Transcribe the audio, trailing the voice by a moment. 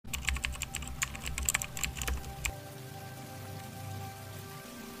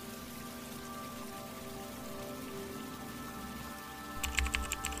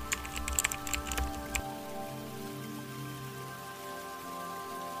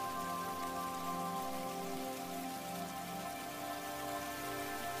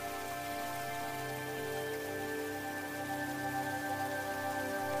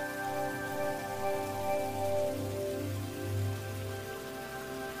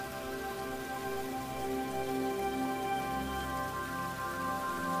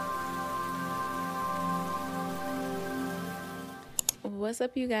What's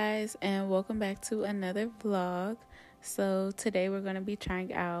up, you guys, and welcome back to another vlog. So today we're going to be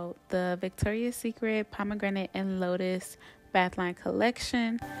trying out the Victoria's Secret Pomegranate and Lotus Bath Line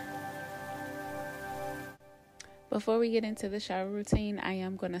Collection. Before we get into the shower routine, I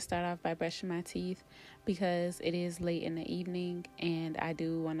am going to start off by brushing my teeth because it is late in the evening and I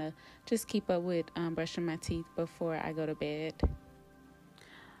do want to just keep up with brushing my teeth before I go to bed.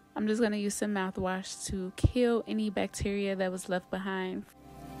 I'm just going to use some mouthwash to kill any bacteria that was left behind.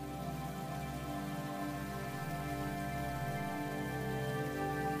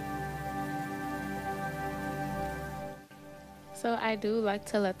 So I do like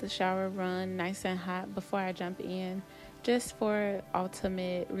to let the shower run nice and hot before I jump in, just for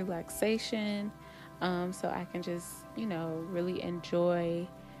ultimate relaxation, so I can just, really enjoy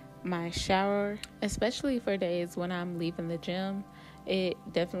my shower, especially for days when I'm leaving the gym. It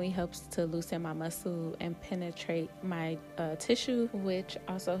definitely helps to loosen my muscle and penetrate my tissue, which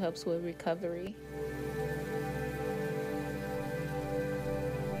also helps with recovery.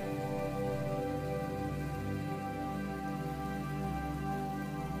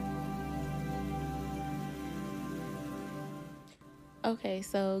 Okay,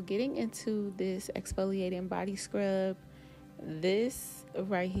 so getting into this exfoliating body scrub, this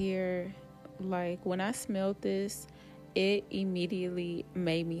right here, like when I smelled this, it immediately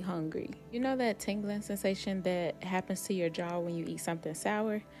made me hungry. You know that tingling sensation that happens to your jaw when you eat something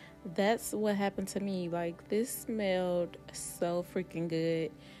sour? That's what happened to me. Like, this smelled so freaking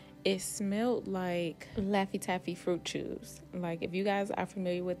good. It smelled like Laffy Taffy fruit chews. Like, if you guys are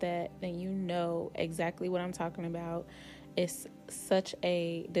familiar with that, then you know exactly what I'm talking about. It's such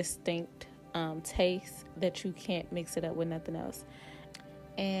a distinct taste that you can't mix it up with nothing else.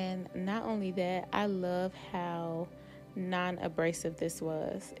 And not only that, I love how non-abrasive this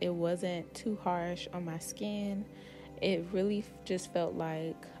was. It wasn't too harsh on my skin. It really just felt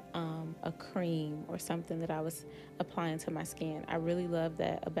like a cream or something that I was applying to my skin. I really love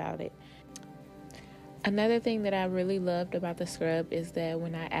that about it. Another thing that I really loved about the scrub is that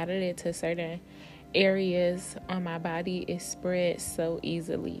when I added it to certain areas on my body, it spread so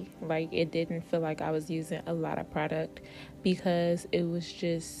easily. Like, it didn't feel like I was using a lot of product because it was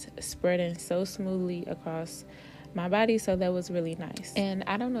just spreading so smoothly across my body. So that was really nice. And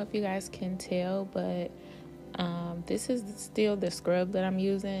I don't know if you guys can tell, but this is still the scrub that I'm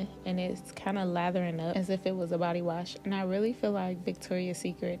using, and it's kind of lathering up as if it was a body wash. And I really feel like Victoria's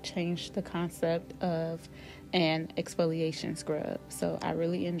Secret changed the concept of an exfoliation scrub, so I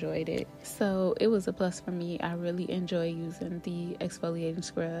really enjoyed it. So it was a plus for me. I really enjoy using the exfoliating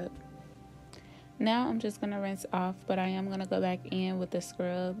scrub. Now I'm just going to rinse off, but I am going to go back in with the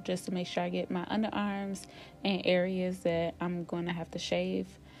scrub just to make sure I get my underarms and areas that I'm going to have to shave,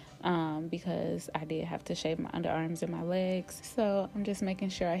 because I did have to shave my underarms and my legs. So I'm just making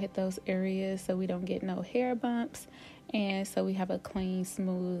sure I hit those areas so we don't get no hair bumps, and so we have a clean,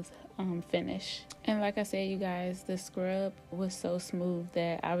 smooth finish. And like I said, you guys, the scrub was so smooth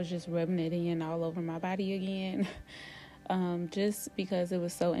that I was just rubbing it in all over my body again. Just because it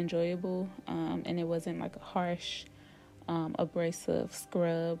was so enjoyable, and it wasn't like a harsh, abrasive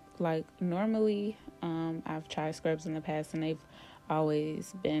scrub. Like, normally, I've tried scrubs in the past and they've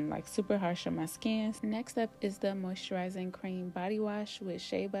always been like super harsh on my skin. Next up is the moisturizing cream body wash with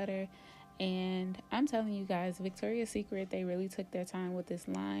shea butter. And I'm telling you guys, Victoria's Secret, they really took their time with this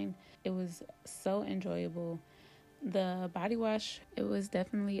line. It was so enjoyable. The body wash, it was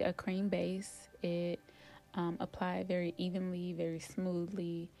definitely a cream base. It applied very evenly, very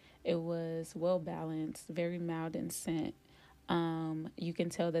smoothly. It was well balanced, very mild in scent. You can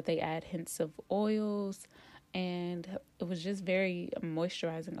tell that they add hints of oils, and it was just very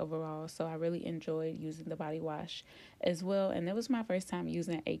moisturizing overall. So I really enjoyed using the body wash as well. And it was my first time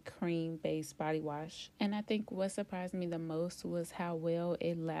using a cream-based body wash. And I think what surprised me the most was how well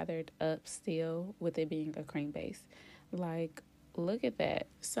it lathered up still with it being a cream base. Like, look at that.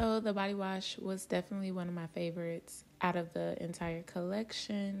 So the body wash was definitely one of my favorites out of the entire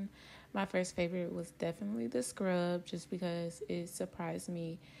collection. My first favorite was definitely the scrub, just because it surprised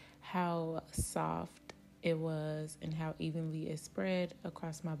me how soft it was and how evenly it spread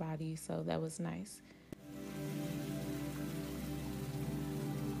across my body. So that was nice.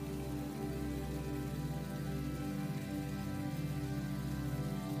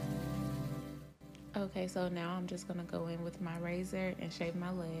 Okay, so now I'm just gonna go in with my razor and shave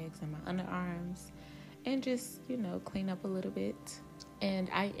my legs and my underarms and just, clean up a little bit. And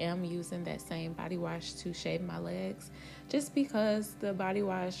I am using that same body wash to shave my legs, just because the body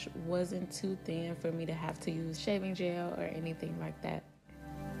wash wasn't too thin for me to have to use shaving gel or anything like that.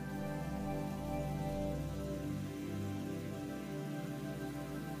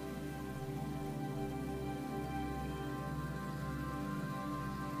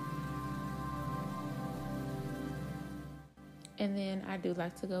 And then I do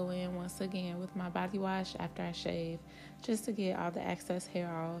like to go in once again with my body wash after I shave, just to get all the excess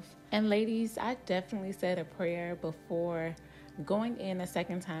hair off. And ladies, I definitely said a prayer before going in a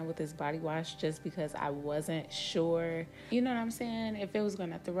second time with this body wash, just because I wasn't sure, you know what I'm saying, if it was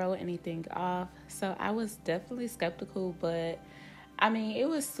going to throw anything off. So I was definitely skeptical, but I mean, it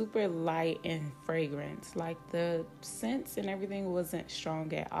was super light in fragrance. Like, the scents and everything wasn't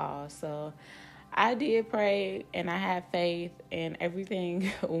strong at all. So I did pray and I had faith, and everything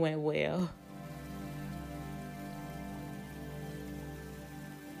went well.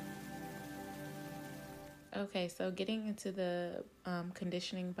 Okay, so getting into the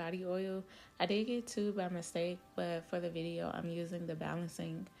conditioning body oil, I did get two by mistake, but for the video, I'm using the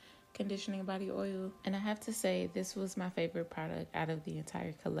balancing conditioning body oil. And I have to say, this was my favorite product out of the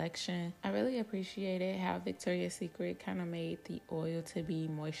entire collection. I really appreciated how Victoria's Secret kind of made the oil to be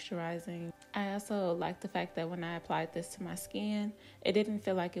moisturizing. I also like the fact that when I applied this to my skin, it didn't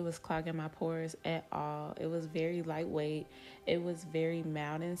feel like it was clogging my pores at all. It was very lightweight. It was very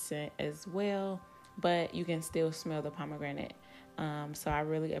mild in scent as well, but you can still smell the pomegranate. So I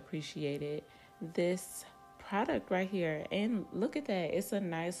really appreciated this product right here. And look at that, it's a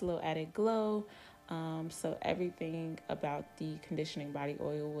nice little added glow. So everything about the conditioning body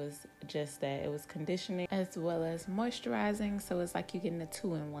oil was just that. It was conditioning as well as moisturizing, so it's like you're getting a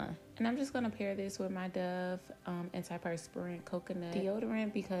 2-in-1. And I'm just going to pair this with my Dove antiperspirant coconut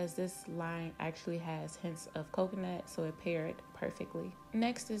deodorant, because this line actually has hints of coconut, so it paired perfectly.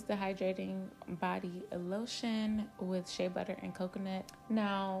 Next is the hydrating body lotion with shea butter and coconut.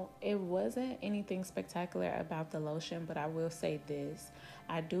 Now, it wasn't anything spectacular about the lotion, but I will say this: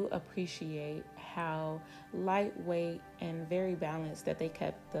 I do appreciate how lightweight and very balanced that they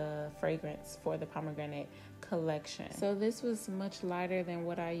kept the fragrance for the pomegranate collection. So this was much lighter than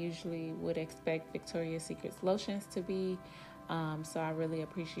what I usually would expect Victoria's Secret's lotions to be. So I really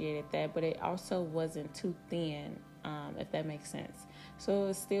appreciated that, but it also wasn't too thin, if that makes sense. So it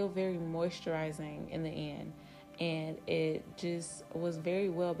was still very moisturizing in the end, and it just was very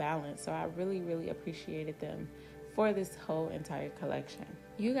well balanced. So I really, really appreciated them for this whole entire collection.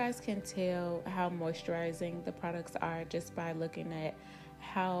 You guys can tell how moisturizing the products are just by looking at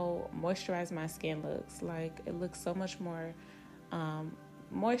how moisturized my skin looks. Like, it looks so much more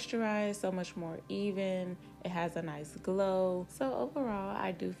moisturized, so much more even. It has a nice glow. So overall,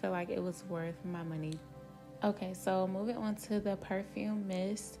 I do feel like it was worth my money. Okay, so moving on to the perfume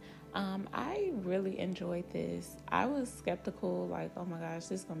mist. I really enjoyed this. I was skeptical, like, oh my gosh,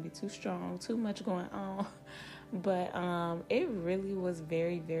 this is gonna be too strong, too much going on. But it really was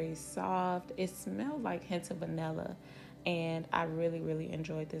very, very soft. It smelled like hints of vanilla, and I really, really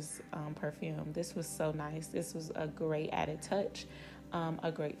enjoyed this perfume. This was so nice. This was a great added touch,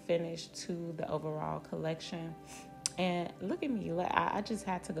 a great finish to the overall collection. And look at me, like, I just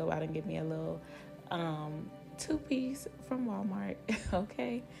had to go out and get me a little two-piece from Walmart.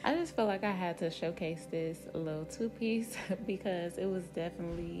 Okay, I just felt like I had to showcase this little two-piece because it was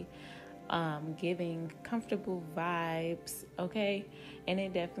definitely giving comfortable vibes, okay? And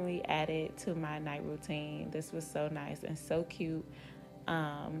it definitely added to my night routine. This was so nice and so cute.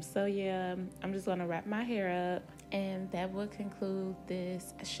 So yeah, I'm just gonna wrap my hair up, and that would conclude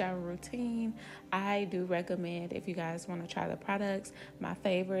this shower routine. I do recommend, if you guys want to try the products, my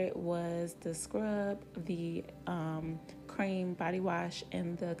favorite was the scrub, the cream body wash,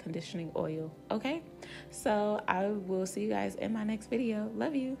 and the conditioning oil. Okay, so I will see you guys in my next video.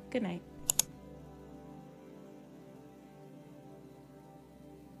 Love you. Good night.